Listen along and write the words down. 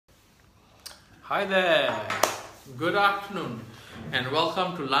Hi there, good afternoon and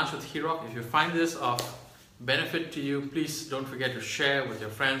welcome to Lunch with Hirok. If you find this of benefit to you, please don't forget to share with your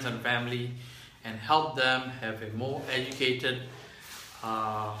friends and family and help them have a more educated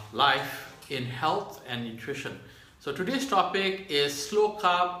life in health and nutrition. So today's topic is slow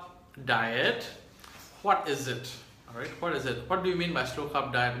carb diet. What is it? All right, what is it? What do you mean by slow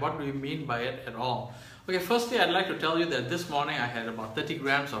carb diet? What do you mean by it at all? Okay, firstly, I'd like to tell you that this morning I had about 30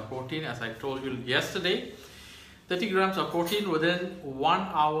 grams of protein, as I told you yesterday. 30 grams of protein within 1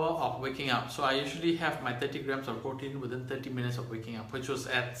 hour of waking up. So I usually have my 30 grams of protein within 30 minutes of waking up, which was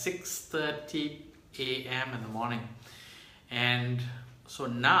at 6:30 a.m. in the morning. And so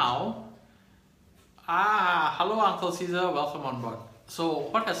now, hello Uncle Caesar, welcome on board. So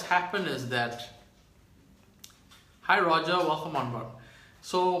what has happened is that, hi Roger, welcome on board.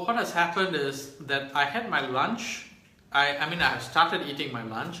 So what has happened is that I had my lunch. I have started eating my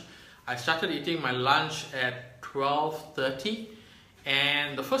lunch. I started eating my lunch at 12:30,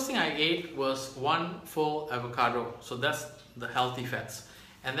 and the first thing I ate was one full avocado. So that's the healthy fats.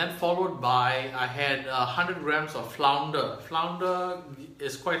 And then followed by, I had 100 grams of flounder. Flounder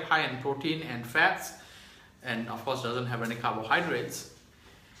is quite high in protein and fats, and of course doesn't have any carbohydrates.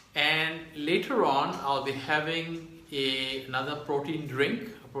 And later on, I'll be having another protein drink,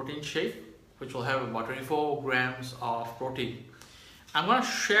 a protein shake, which will have about 24 grams of protein. I'm going to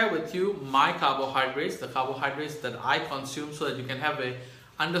share with you my carbohydrates, the carbohydrates that I consume, so that you can have an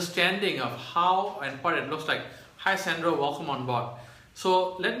understanding of how and what it looks like. Hi Sandra, welcome on board.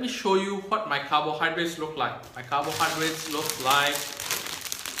 So let me show you what my carbohydrates look like. My carbohydrates look like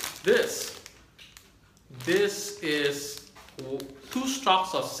this. This is 2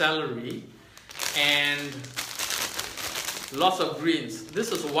 stalks of celery and lots of greens.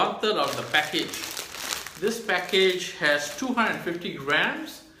 This is 1/3 of the package. This package has 250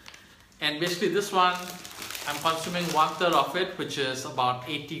 grams, and basically this one I'm consuming 1/3 of it, which is about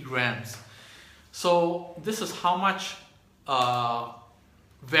 80 grams. So this is how much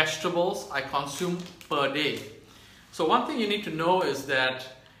vegetables I consume per day. So one thing you need to know is that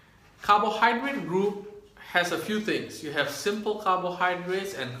carbohydrate group has a few things. You have simple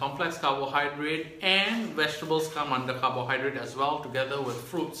carbohydrates and complex carbohydrate, and vegetables come under carbohydrate as well, together with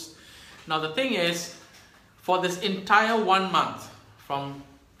fruits. Now the thing is, for this entire 1 month, from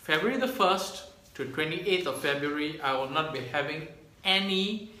February the 1st to 28th of February, I will not be having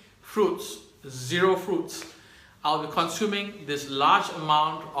any fruits, 0 fruits. I'll be consuming this large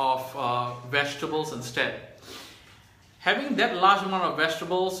amount of vegetables instead. Having that large amount of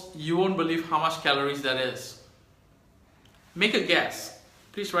vegetables, you won't believe how much calories that is. Make a guess.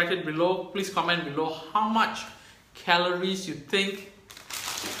 Please write it below. Please comment below how much calories you think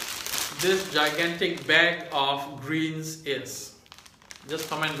this gigantic bag of greens is. Just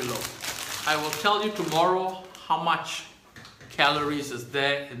comment below. I will tell you tomorrow how much calories is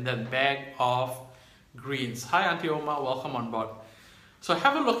there in that bag of greens. Hi Auntie Oma, welcome on board. So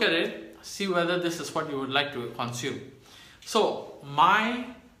have a look at it, see whether this is what you would like to consume. So my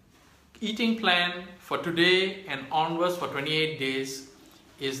eating plan for today and onwards for 28 days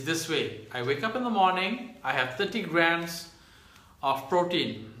is this way. I wake up in the morning, I have 30 grams of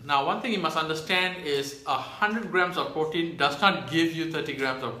protein. Now one thing you must understand is 100 grams of protein does not give you 30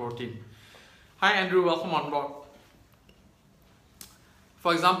 grams of protein. Hi Andrew, welcome on board.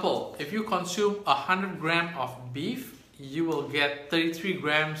 For example, if you consume 100 grams of beef, you will get 33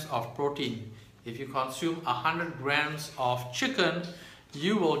 grams of protein. If you consume 100 grams of chicken,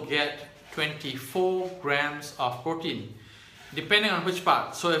 you will get 24 grams of protein, depending on which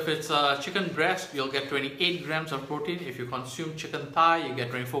part. So if it's a chicken breast, you'll get 28 grams of protein. If you consume chicken thigh, you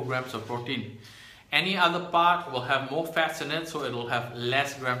get 24 grams of protein. Any other part will have more fats in it, so it will have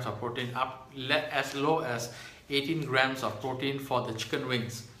less grams of protein, as low as 18 grams of protein for the chicken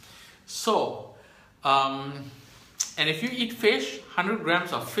wings. So, and if you eat fish, 100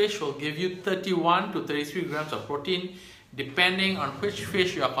 grams of fish will give you 31 to 33 grams of protein, depending on which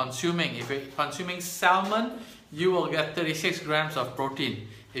fish you are consuming. If you're consuming salmon, you will get 36 grams of protein.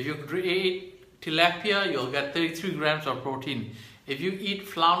 If you eat tilapia, you'll get 33 grams of protein. If you eat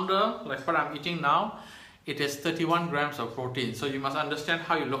flounder, like what I'm eating now, it is 31 grams of protein. So you must understand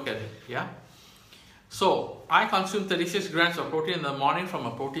how you look at it, yeah? So I consume 36 grams of protein in the morning from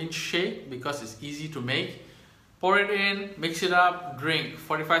a protein shake because it's easy to make. Pour it in, mix it up, drink.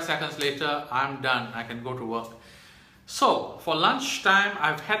 45 seconds later, I'm done. I can go to work. So for lunchtime,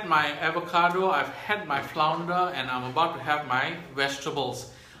 I've had my avocado, I've had my flounder, and I'm about to have my vegetables.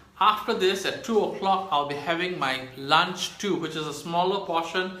 After this, at 2 o'clock, I'll be having my lunch too, which is a smaller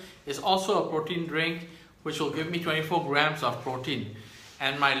portion. It's also a protein drink, which will give me 24 grams of protein.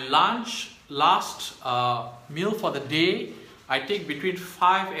 And my lunch last meal for the day, I take between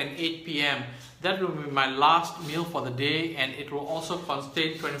 5 and 8 p.m. That will be my last meal for the day, and it will also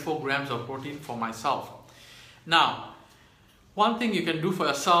contain 24 grams of protein for myself. Now, one thing you can do for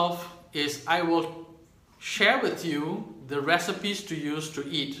yourself is I will share with you the recipes to use to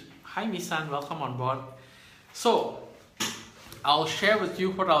eat. Hi Misan, welcome on board. So, I'll share with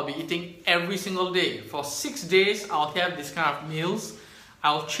you what I'll be eating every single day. For 6 days, I'll have this kind of meals.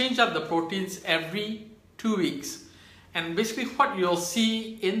 I'll change up the proteins every 2 weeks. And basically what you'll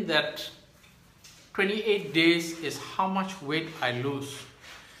see in that 28 days is how much weight I lose.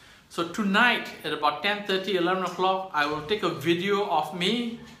 So tonight at about 10:30, 11 o'clock, I will take a video of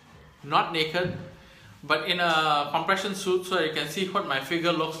me, not naked, but in a compression suit so you can see what my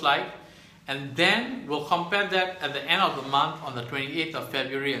figure looks like. And then we'll compare that at the end of the month on the 28th of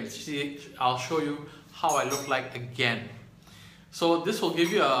February and see, I'll show you how I look like again. So this will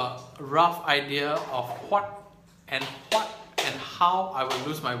give you a rough idea of what and how I will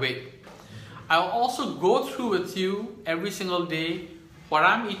lose my weight. I'll also go through with you every single day what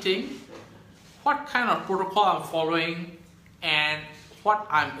I'm eating, what kind of protocol I'm following, and what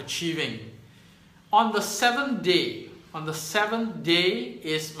I'm achieving. On the seventh day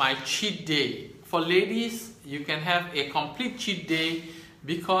is my cheat day. For ladies, you can have a complete cheat day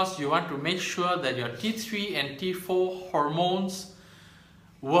because you want to make sure that your T3 and T4 hormones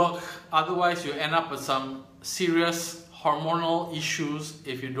work. Otherwise, you end up with some serious hormonal issues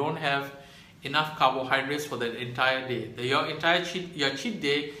if you don't have enough carbohydrates for the entire day. Your cheat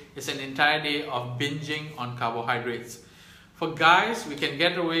day is an entire day of binging on carbohydrates. For guys, we can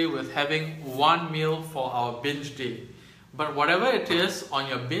get away with having one meal for our binge day. But whatever it is, on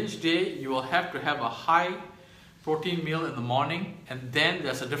your binge day, you will have to have a high protein meal in the morning, and then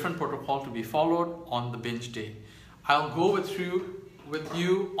there's a different protocol to be followed on the binge day. I'll go with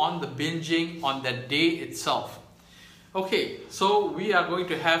you on the binging on that day itself. Okay, so we are going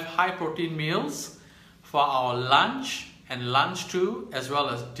to have high protein meals for our lunch and lunch too, as well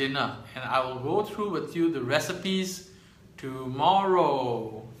as dinner. And I will go through with you the recipes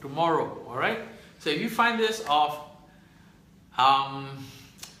tomorrow, all right? So if you find this of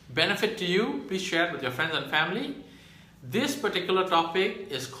benefit to you, please share it with your friends and family. This particular topic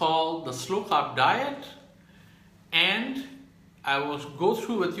is called the slow carb diet, and I will go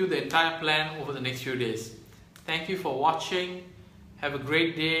through with you the entire plan over the next few days. Thank you for watching. Have a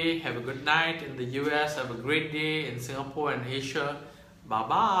great day. Have a good night in the US. Have a great day in Singapore and Asia.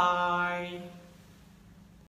 Bye-bye.